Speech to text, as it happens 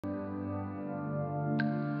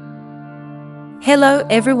Hello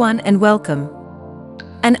everyone and welcome.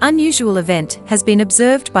 An unusual event has been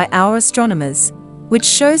observed by our astronomers, which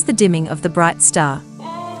shows the dimming of the bright star.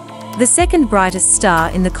 The second brightest star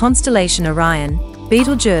in the constellation Orion,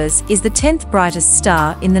 Betelgeuse, is the 10th brightest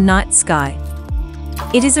star in the night sky.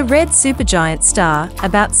 It is a red supergiant star,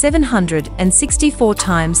 about 764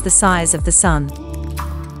 times the size of the Sun.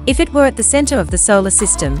 If it were at the center of the solar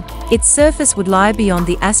system, its surface would lie beyond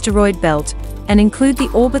the asteroid belt and include the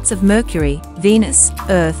orbits of Mercury, Venus,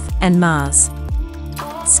 Earth, and Mars.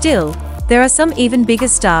 Still, there are some even bigger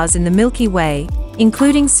stars in the Milky Way,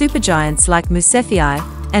 including supergiants like Mu Cephei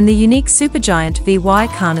and the unique supergiant VY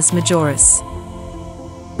Canis Majoris.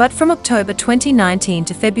 But from October 2019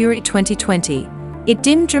 to February 2020, it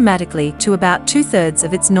dimmed dramatically to about 2/3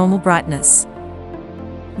 of its normal brightness.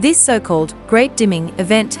 This so-called Great Dimming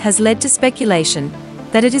event has led to speculation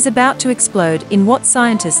that it is about to explode in what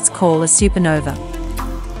scientists call a supernova.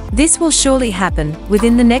 This will surely happen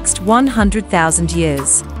within the next 100,000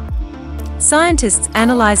 years. Scientists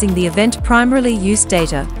analyzing the event primarily use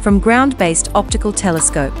data from ground-based optical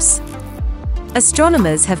telescopes.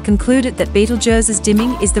 Astronomers have concluded that Betelgeuse's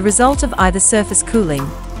dimming is the result of either surface cooling,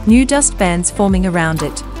 new dust bands forming around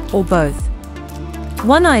it, or both.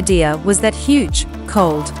 One idea was that huge,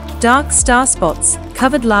 cold, dark star spots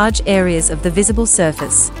covered large areas of the visible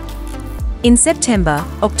surface. In September,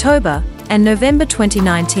 October, and November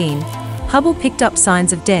 2019, Hubble picked up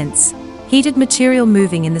signs of dense, heated material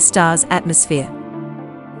moving in the star's atmosphere.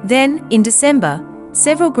 Then, in December,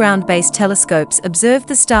 several ground-based telescopes observed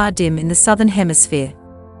the star dim in the southern hemisphere.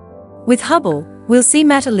 With Hubble, we'll see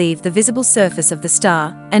matter leave the visible surface of the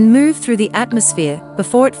star and move through the atmosphere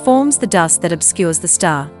before it forms the dust that obscures the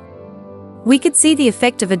star. We could see the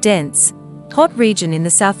effect of a dense, hot region in the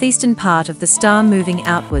southeastern part of the star moving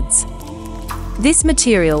outwards. This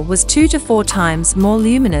material was 2 to 4 times more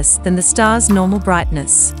luminous than the star's normal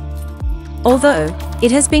brightness. Although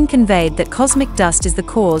it has been conveyed that cosmic dust is the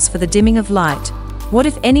cause for the dimming of light, what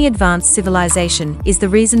if any advanced civilization is the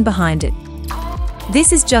reason behind it?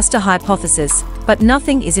 This is just a hypothesis, but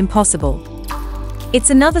nothing is impossible. It's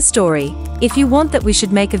another story. If you want that we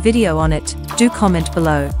should make a video on it, do comment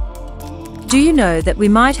below. Do you know that we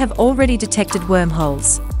might have already detected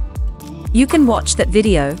wormholes? You can watch that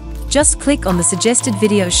video, just click on the suggested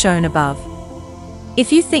video shown above.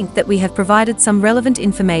 If you think that we have provided some relevant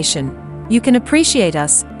information, you can appreciate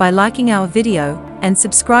us by liking our video and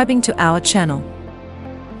subscribing to our channel.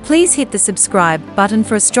 Please hit the subscribe button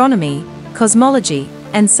for astronomy, cosmology,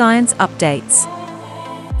 and science updates.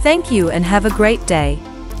 Thank you and have a great day.